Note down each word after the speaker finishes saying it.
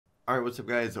Alright, what's up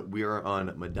guys? We are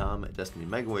on Madame Destiny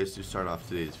Megaways to start off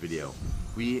today's video.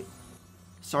 We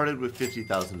started with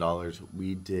 $50,000.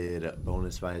 We did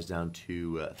bonus buys down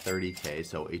to 30k,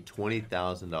 so a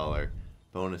 $20,000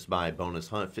 bonus buy, bonus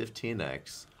hunt,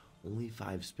 15x. Only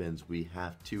 5 spins. We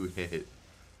have to hit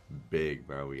big,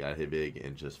 bro. We gotta hit big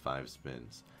in just 5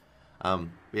 spins. Yeah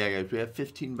guys, we have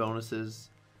 15 bonuses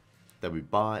that we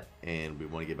bought, and we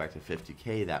want to get back to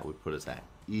 50k. That would put us at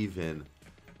even.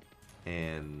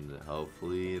 And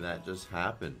hopefully that just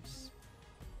happens.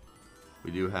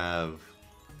 We do have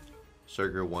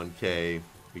Sugar 1k.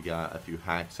 We got a few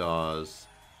hacksaws.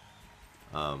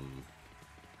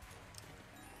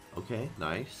 Okay,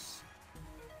 nice.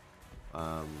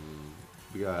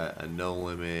 We got a no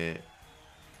limit.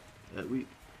 We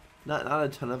not a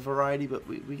ton of variety, but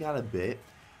we got a bit.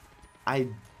 Oh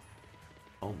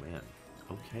man.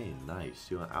 Okay, nice.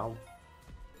 You know,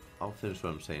 I'll finish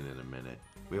what I'm saying in a minute.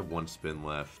 We have 1 spin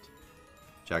left.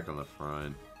 Jack on the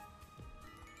front.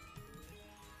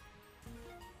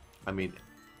 I mean,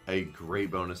 a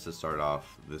great bonus to start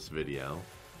off this video.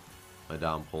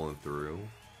 Madame pulling through.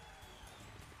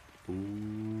 Ooh,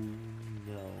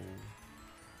 no.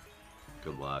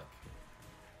 Good luck.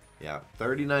 Yeah,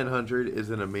 3,900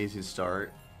 is an amazing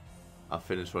start. I'll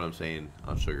finish what I'm saying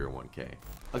on Sugar 1k.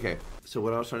 Okay, so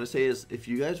what I was trying to say is, if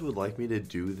you guys would like me to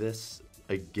do this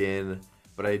again,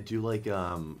 but I do like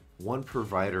one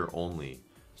provider only.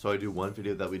 So I do one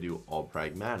video that we do all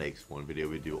pragmatics, one video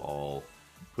we do all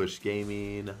push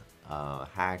gaming,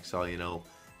 hacksaw, you know.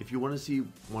 If you want to see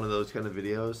one of those kind of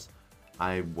videos,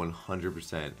 I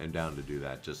 100% am down to do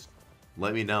that. Just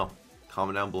let me know.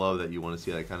 Comment down below that you want to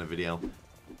see that kind of video.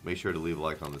 Make sure to leave a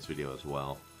like on this video as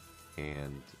well.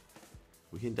 And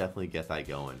we can definitely get that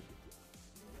going.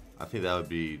 I think that would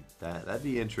be, that'd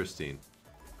be interesting.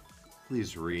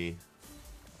 Please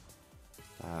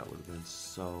that would have been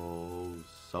so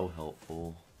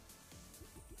helpful.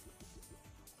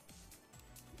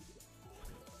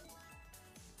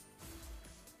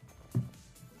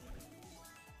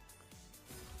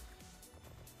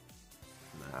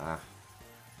 Nah.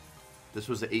 This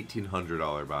was an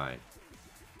 $1,800 buy.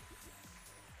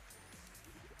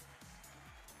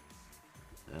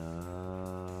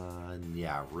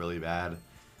 Yeah, really bad.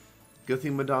 Good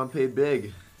thing Madame paid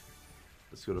big.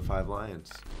 Let's go to 5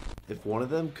 lions. If one of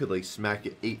them could like smack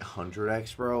it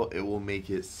 800x, bro, it will make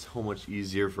it so much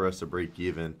easier for us to break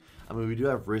even. I mean, we do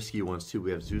have risky ones too.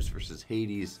 We have Zeus versus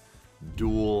Hades,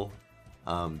 Duel,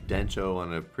 Dencho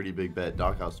on a pretty big bet,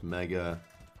 Doghouse Mega.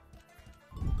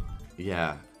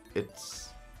 Yeah,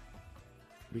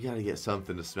 we gotta get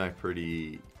something to smack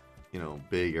pretty, you know,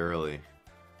 big early.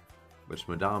 Which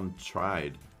Madame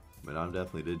tried. Madame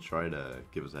definitely did try to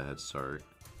give us a head start.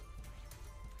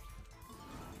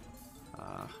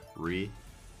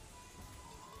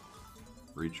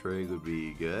 Retrig would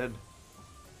be good.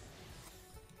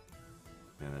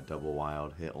 Man, a double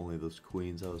wild hit only those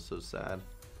queens. That was so sad.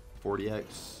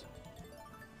 40x.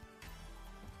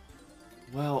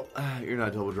 Well, you're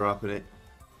not double dropping it.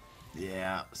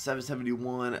 Yeah,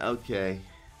 771. Okay,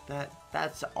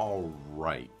 that's all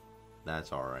right.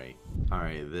 That's all right. All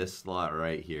right, this slot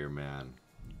right here, man.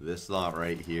 This slot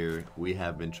right here. We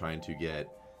have been trying to get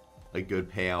a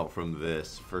good payout from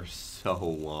this for so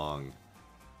long.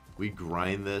 We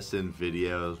grind this in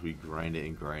videos, we grind it,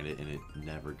 and it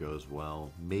never goes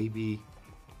well. Maybe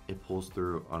it pulls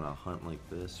through on a hunt like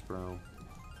this, bro.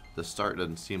 The start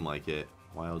doesn't seem like it.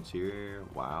 Wilds here.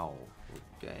 Wow.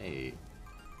 Okay.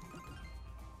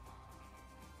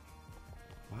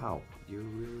 Wow. You're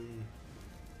really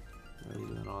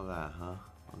doing all that, huh?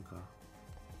 Okay.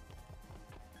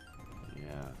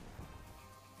 Yeah.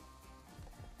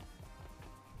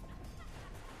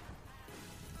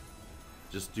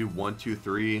 Just do 1, 2,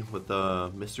 3 with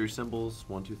the mystery symbols.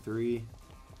 1, 2, 3.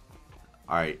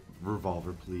 Alright,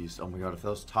 revolver, please. Oh my god, if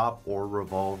that was top or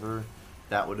revolver,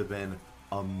 that would have been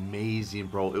amazing,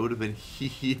 bro. It would have been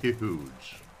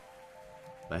huge.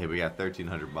 But hey, we got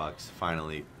 1,300 bucks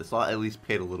finally. This lot at least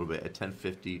paid a little bit. A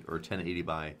 1050 or 1080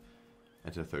 buy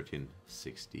into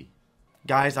 1,360.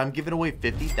 Guys, I'm giving away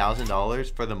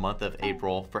 $50,000 for the month of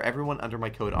April for everyone under my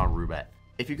code on Roobet.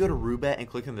 If you go to Roobet and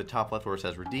click on the top left where it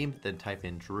says redeem, then type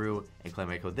in Drew and claim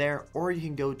my code there, or you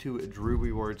can go to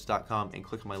drewrewards.com and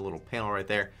click on my little panel right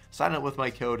there, sign up with my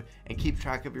code, and keep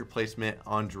track of your placement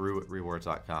on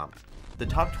drewrewards.com. The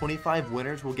top 25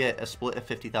 winners will get a split of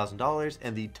 $50,000,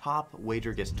 and the top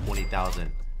wager gets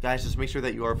 $20,000. Guys, just make sure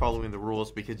that you are following the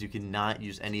rules, because you cannot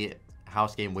use any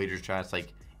house game wager chats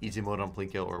like easy mode on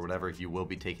Plinko or whatever. You will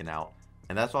be taken out.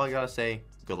 And that's all I gotta say.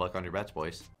 Good luck on your bets,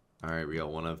 boys. All right, we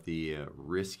got one of the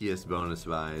riskiest bonus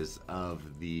buys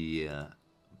of the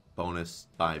bonus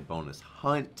buy bonus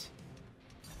hunt.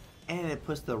 And it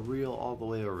puts the reel all the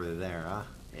way over there, huh?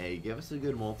 Hey, give us a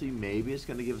good multi. Maybe it's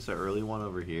going to give us an early one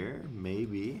over here.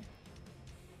 Maybe.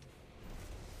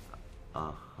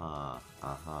 Uh-huh.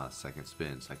 Uh-huh. Second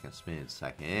spin. Second spin.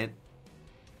 Second.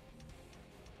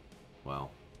 Well.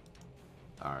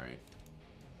 Alright.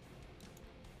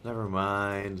 Never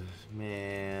mind.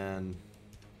 Man.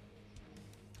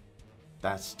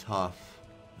 That's tough.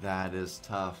 That is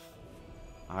tough.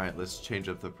 Alright, let's change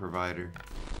up the provider.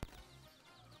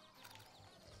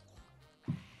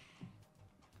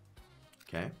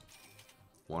 Okay.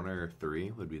 1 or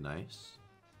 3 would be nice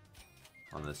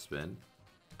on this spin.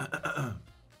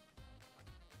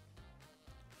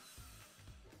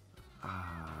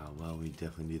 Well, we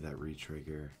definitely need that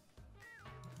retrigger.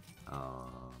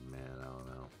 Oh, man, I don't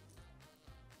know.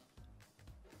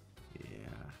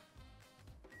 Yeah.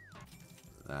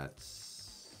 That's...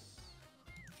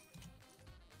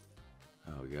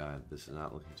 Oh, God, this is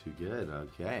not looking too good.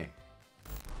 Okay.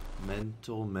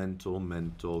 Mental, mental,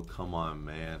 mental. Come on,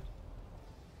 man.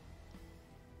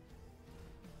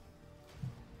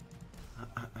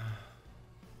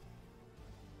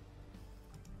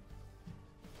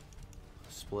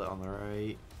 Split on the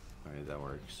right. Alright, that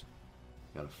works.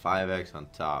 Got a 5x on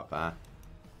top, huh?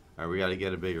 Alright, we gotta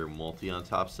get a bigger multi on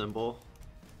top symbol.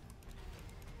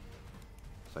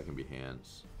 So that can be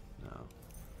hands. No.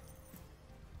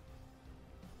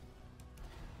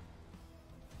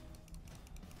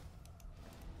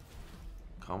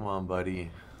 Come on, buddy.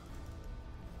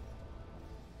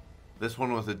 This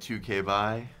one was a 2K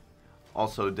buy.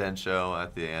 Also, Densho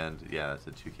at the end. Yeah, that's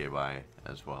a 2K buy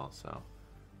as well, so.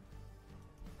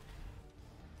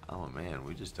 Oh, man,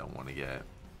 we just don't want to get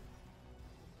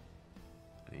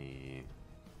any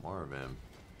more of him.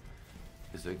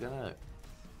 Is it gonna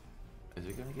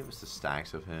give us the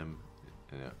stacks of him?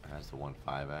 And it has the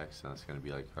 1.5x, and it's gonna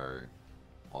be like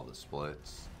all the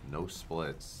splits. No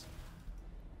splits.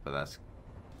 But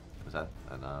is that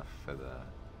enough for the...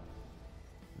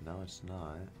 No, it's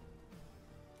not.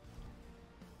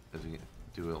 Is he gonna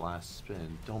do it last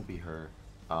spin? Don't be her.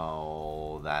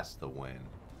 Oh, that's the win.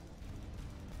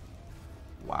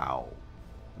 Wow.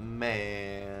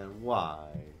 Man, why?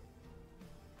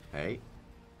 Hey?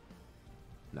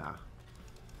 Nah.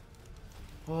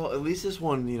 Well, at least this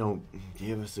one, you know,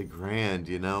 gave us $1,000,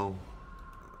 you know?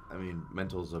 I mean,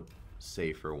 mental's a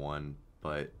safer one,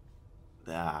 but...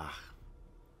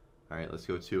 Alright, let's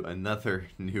go to another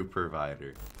new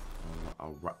provider.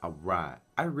 Alright.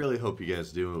 I really hope you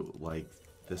guys do like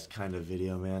this kind of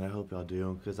video, man. I hope y'all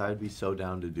do, because I'd be so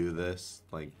down to do this,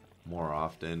 like, more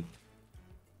often.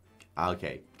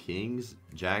 Okay, kings,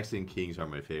 jacks and kings are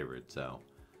my favorite, so.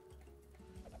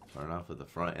 Starting off with the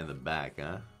front and the back,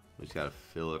 huh? We just gotta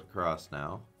fill it across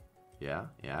now. Yeah,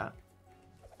 yeah.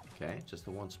 Okay, just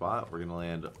the one spot. We're gonna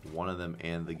land one of them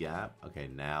and the gap. Okay,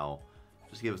 now,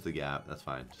 just give us the gap. That's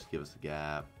fine. Just give us the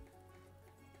gap.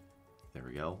 There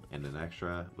we go. And an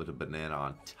extra with a banana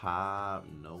on top.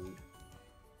 No.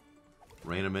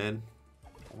 Rain them in.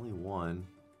 Only one.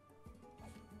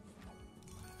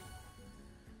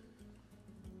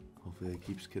 Hopefully it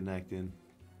keeps connecting.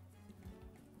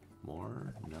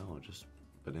 More? No, just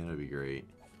banana would be great.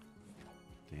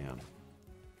 Damn.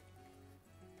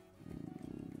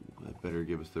 Ooh, that better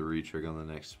give us the retrig on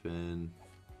the next spin.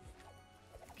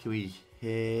 Can we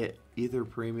hit either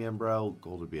premium, bro?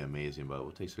 Gold would be amazing, but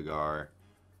we'll take cigar.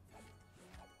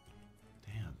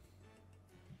 Damn.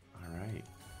 Alright.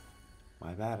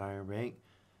 My bad, Iron Bank.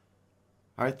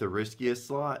 Alright, the riskiest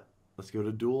slot. Let's go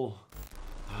to duel.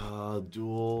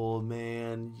 Duel,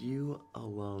 man. You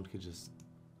alone could just...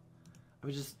 I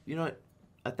mean, just, you know what?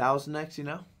 1,000x, you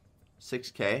know?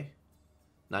 6K.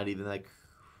 Not even that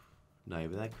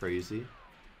crazy.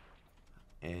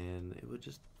 And it would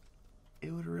just...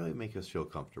 It would really make us feel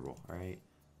comfortable, alright?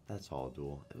 That's all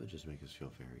duel. It would just make us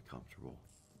feel very comfortable.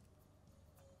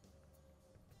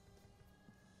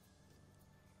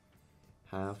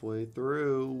 Halfway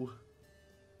through.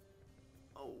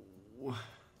 Oh.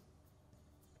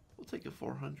 We'll take a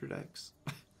 400x.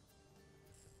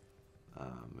 Oh,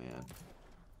 man.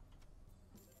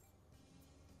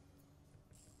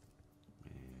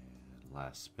 Man,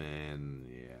 last spin,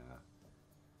 yeah.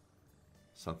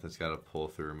 Something's got to pull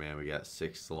through, man. We got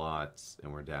 6 slots,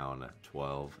 and we're down at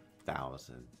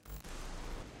 12,000.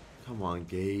 Come on,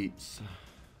 Gates.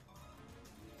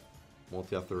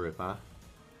 Multi off the rip, huh?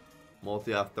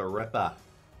 Multi off the ripper.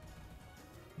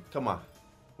 Come on.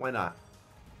 Why not?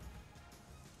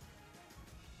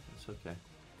 It's okay.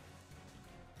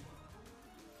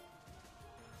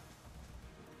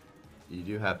 You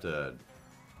do have to,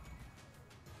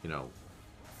 you know,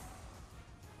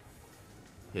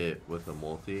 hit with a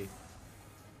multi.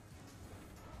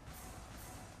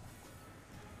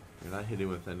 You're not hitting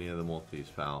with any of the multis,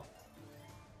 pal.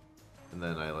 And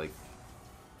then I like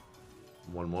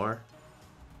one more.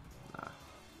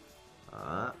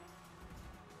 Nah.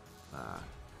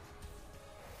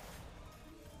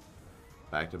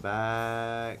 Back to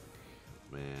back.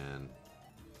 Man.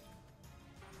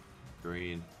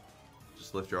 Green.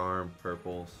 Just lift your arm.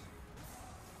 Purples.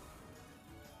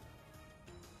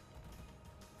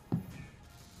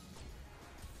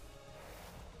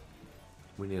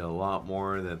 We need a lot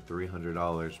more than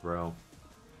 $300, bro.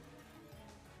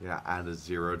 Yeah, add a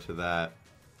 0 to that.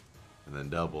 And then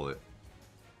double it.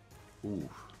 Ooh.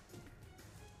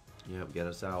 Yep, get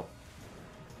us out.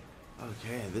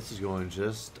 Okay, this is going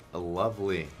just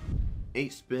lovely.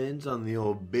 8 spins on the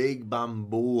old Big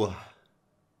Bamboo.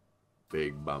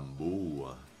 Big Bamboo.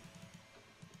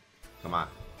 Come on.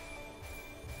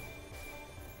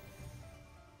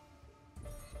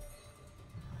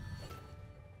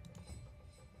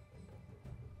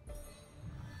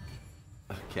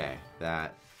 Okay,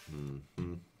 that.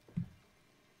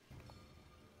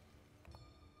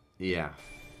 Yeah,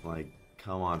 like,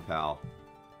 come on, pal.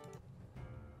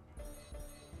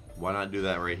 Why not do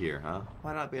that right here, huh?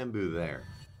 Why not bamboo there?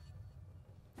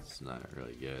 It's not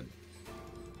really good.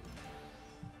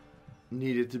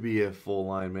 Need it to be a full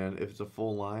line, man. If it's a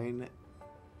full line,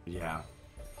 yeah,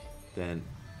 then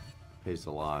it pays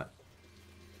a lot.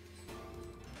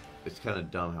 It's kind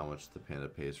of dumb how much the panda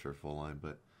pays for a full line,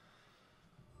 but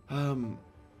come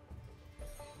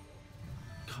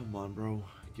on, bro.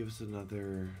 Give us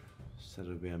another set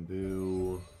of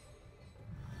bamboo.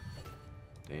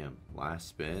 Damn, last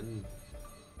spin.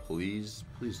 Please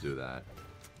do that.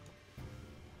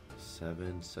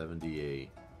 778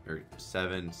 or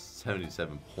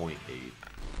 777.8.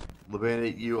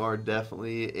 LeBandit, you are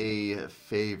definitely a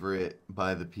favorite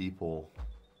by the people.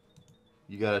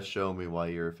 You gotta show me why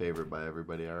you're a favorite by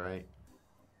everybody, alright?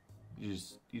 You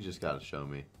just gotta show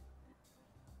me.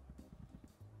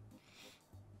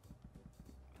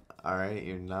 Alright,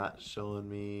 you're not showing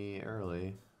me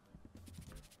early.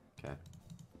 Okay.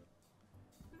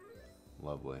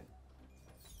 Lovely.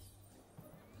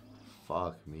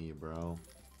 Fuck me, bro.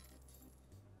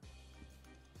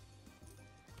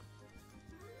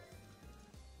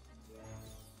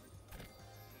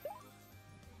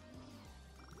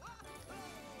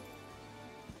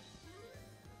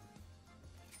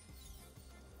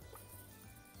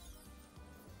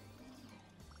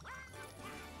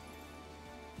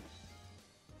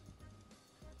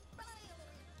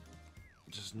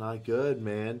 Just not good,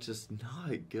 man. Just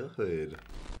not good.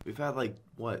 We've had like,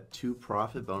 what, 2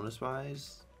 profit bonus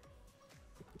buys?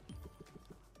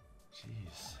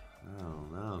 Jeez. I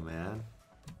don't know, man.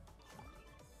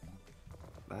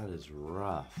 That is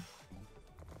rough.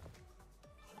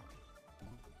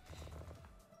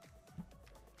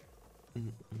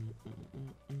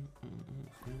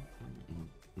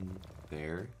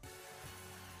 There.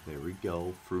 There we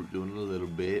go. Fruit doing a little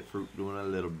bit. Fruit doing a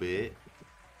little bit.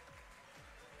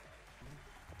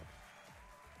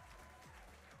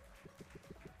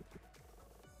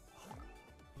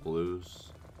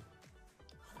 Blues.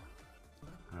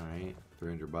 Alright,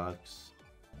 $300.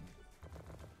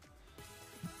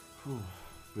 Whew.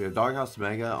 We have Doghouse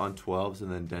Mega on 12s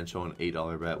and then Densho on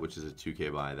 $8 bet, which is a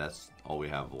 2K buy. That's all we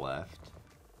have left.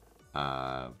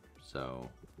 So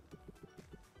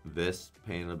this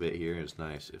paying a bit here is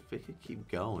nice. If it could keep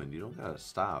going, you don't gotta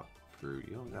stop, Fruit.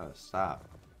 You don't gotta stop.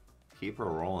 Keep her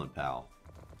rolling, pal.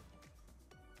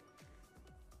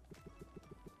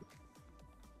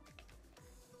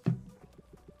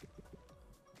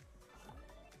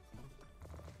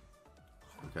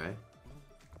 Okay.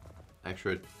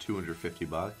 Extra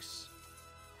 $250.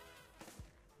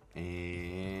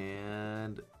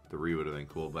 And 3 would have been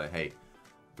cool, but hey,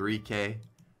 3K.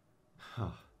 Huh.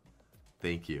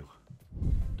 Thank you.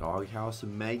 Doghouse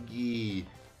Meggy.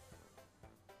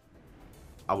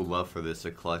 I would love for this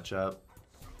to clutch up,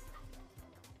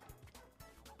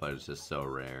 but it's just so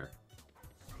rare.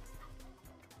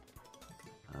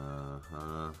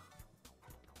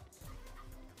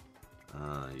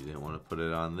 You didn't want to put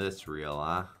it on this reel,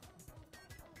 huh?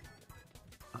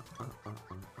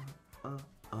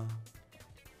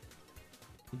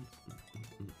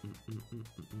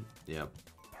 Yep.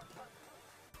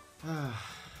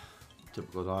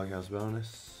 Typical Doghouse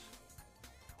bonus.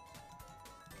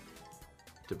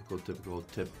 Typical.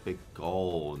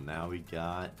 Now we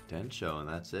got Densho, and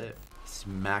that's it.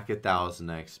 Smack 1,000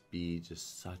 XP.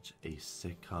 Just such a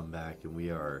sick comeback, and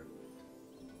we are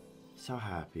so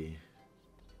happy.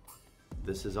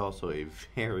 This is also a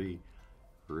very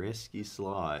risky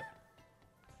slot.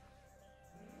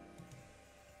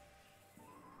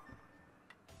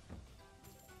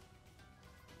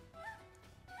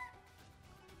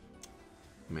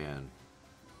 Man.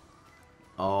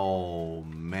 Oh,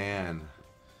 man.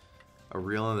 A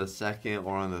reel on the second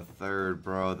or on the third,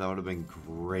 bro. That would have been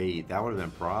great. That would have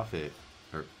been profit.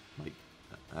 Or, like,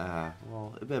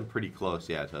 well, it'd been pretty close,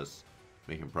 yeah, to us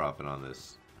making profit on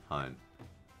this hunt.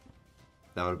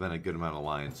 That would have been a good amount of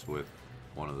lines with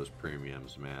one of those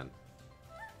premiums, man.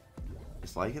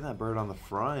 It's liking that bird on the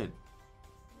front.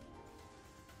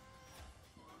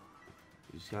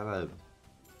 You just gotta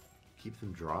keep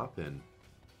them dropping.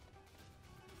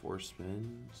 4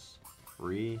 spins.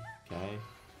 3, okay.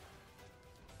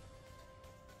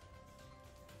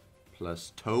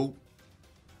 Plus tote.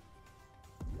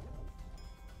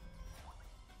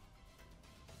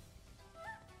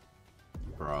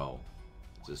 Bro,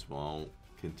 just won't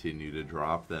continue to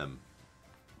drop them.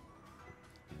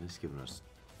 And it's giving us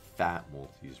fat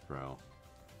multis, bro.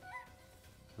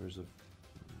 Where's a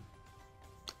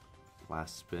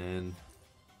last spin?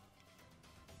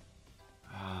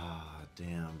 Ah,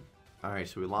 damn. Alright,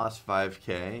 so we lost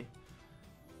 5K.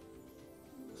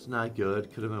 It's not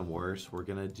good. Could have been worse. We're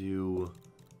gonna do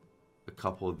a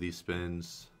couple of these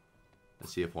spins and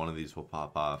see if one of these will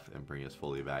pop off and bring us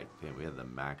fully back. Damn, we had the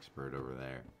max bird over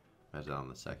there. Imagine on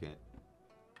the second.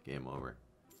 Game over.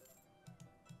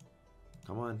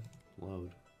 Come on, load.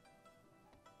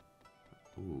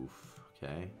 Oof,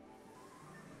 okay.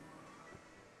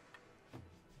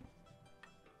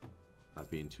 Not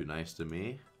being too nice to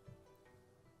me.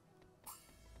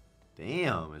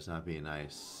 Damn, it's not being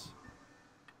nice.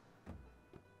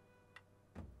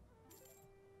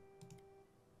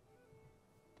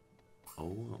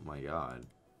 Oh my god.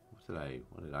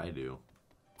 What did I do?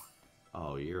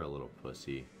 Oh, you're a little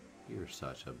pussy. You're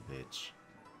such a bitch.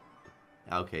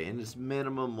 Okay, and it's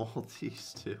minimum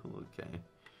multis too. Okay.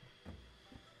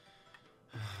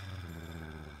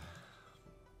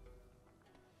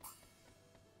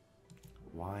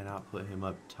 Why not put him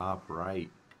up top right?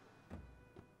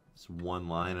 It's one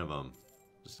line of them.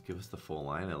 Just give us the full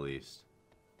line at least.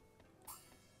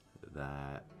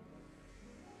 That.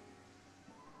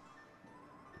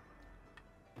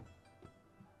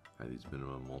 These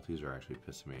minimum multis are actually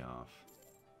pissing me off.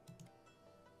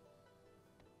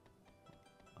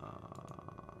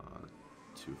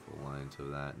 2 full lines of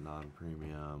that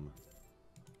non-premium.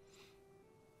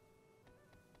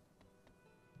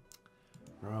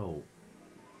 Bro.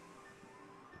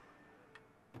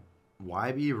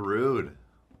 Why be rude?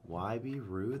 Why be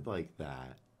rude like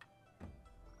that?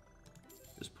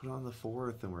 Just put on the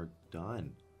 4th and we're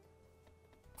done.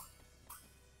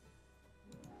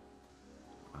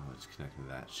 Oh, it's connecting to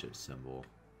that shit symbol.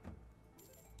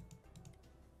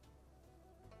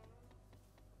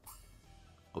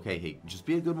 Okay, hey, just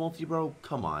be a good multi, bro.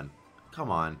 Come on.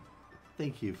 Come on.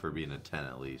 Thank you for being a 10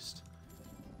 at least.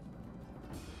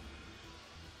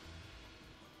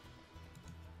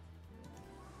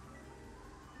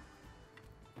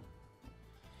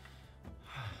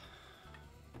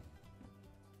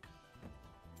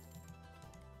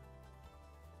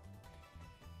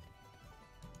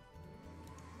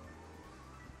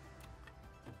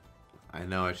 I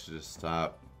know I should just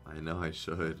stop. I know I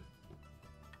should.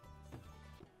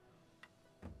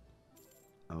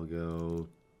 I'll go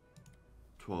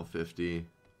 1250.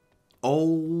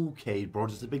 Okay, bro,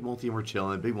 just a big multi and we're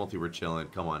chilling. Big multi, we're chilling.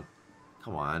 Come on.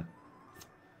 Come on.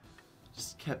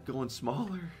 Just kept going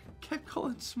smaller. Kept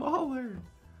going smaller.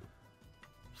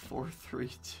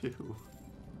 432.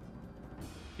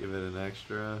 Give it an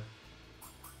extra.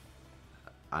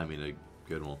 I mean, a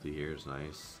good multi here is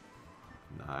nice.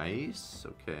 Nice.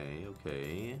 Okay,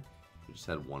 okay. We just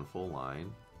had one full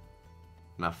line.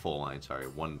 Not full line, sorry.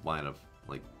 One line of,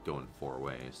 like, going 4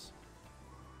 ways.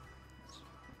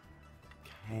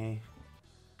 Okay.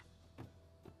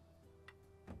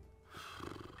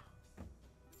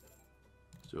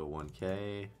 Let's do a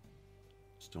 1K.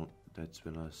 Just don't dead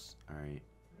spin us. Alright.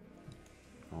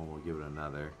 Oh, we'll give it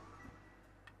another.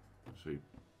 So we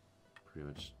pretty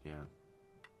much, yeah.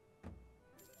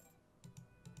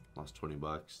 Lost 20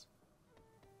 bucks.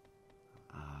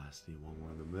 I just need one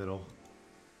more in the middle.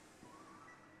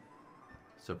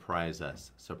 Surprise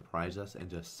us. Surprise us and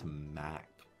just smack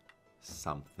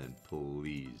something,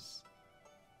 please.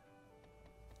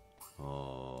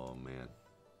 Oh, man.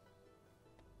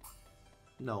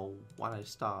 No, why'd I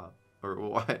stop? Or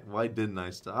why didn't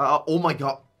I stop? Oh my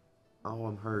god. Oh,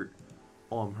 I'm hurt.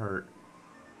 Oh, I'm hurt.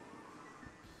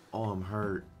 Oh, I'm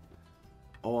hurt.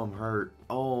 Oh, I'm hurt.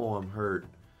 Oh, I'm hurt.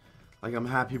 Like, I'm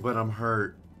happy, but I'm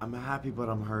hurt. I'm happy, but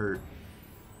I'm hurt.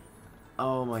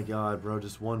 Oh my god, bro.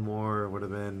 Just one more would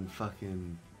have been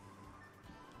fucking...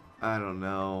 I don't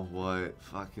know what.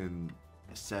 Fucking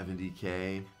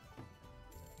 70K.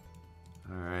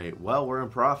 Alright, well, we're in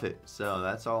profit, so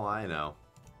that's all I know.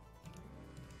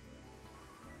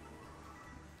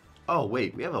 Oh,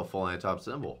 wait, we have a full top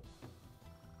symbol.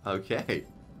 Okay.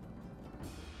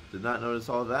 Did not notice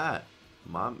all that.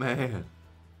 My man.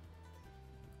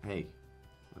 Hey,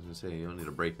 I was gonna say, you don't need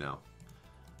a break now.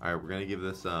 Alright, we're gonna give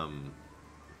this a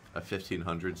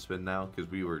 1500 spin now,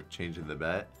 because we were changing the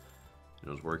bet. It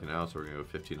was working out, so we're gonna go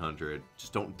 1500.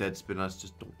 Just don't dead spin us,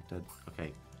 just don't dead.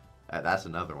 Okay. That's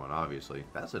another one, obviously.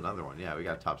 That's another one. Yeah, we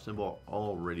got top symbol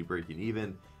already breaking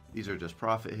even. These are just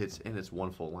profit hits, and it's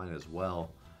one full line as well.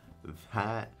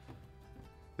 That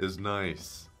is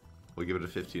nice. We'll give it a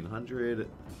 1500.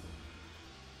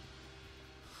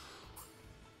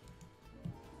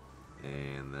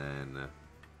 And then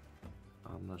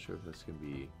I'm not sure if that's gonna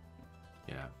be,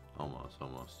 yeah, almost.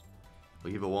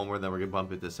 We'll give it one more, then we're gonna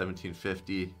bump it to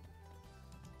 1750.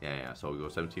 Yeah. So we'll go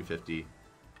 1750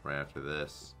 right after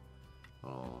this.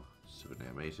 Oh, stupid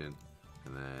animation,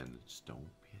 and then just don't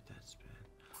be a dead spin.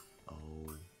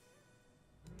 Oh,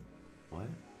 what?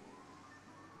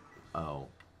 Oh,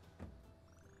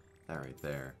 that right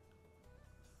there.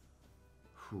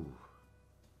 Whew.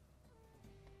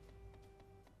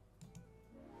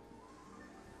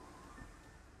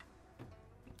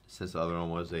 Since the other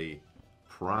one was a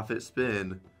profit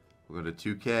spin, we're going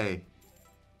to 2K.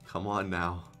 Come on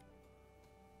now.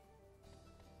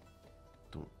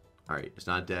 Don't. Alright, it's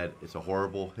not dead. It's a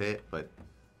horrible hit, but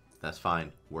that's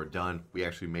fine. We're done. We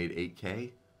actually made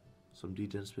 8K. Some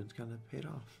D-Gen spins kind of paid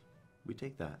off. We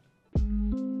take that.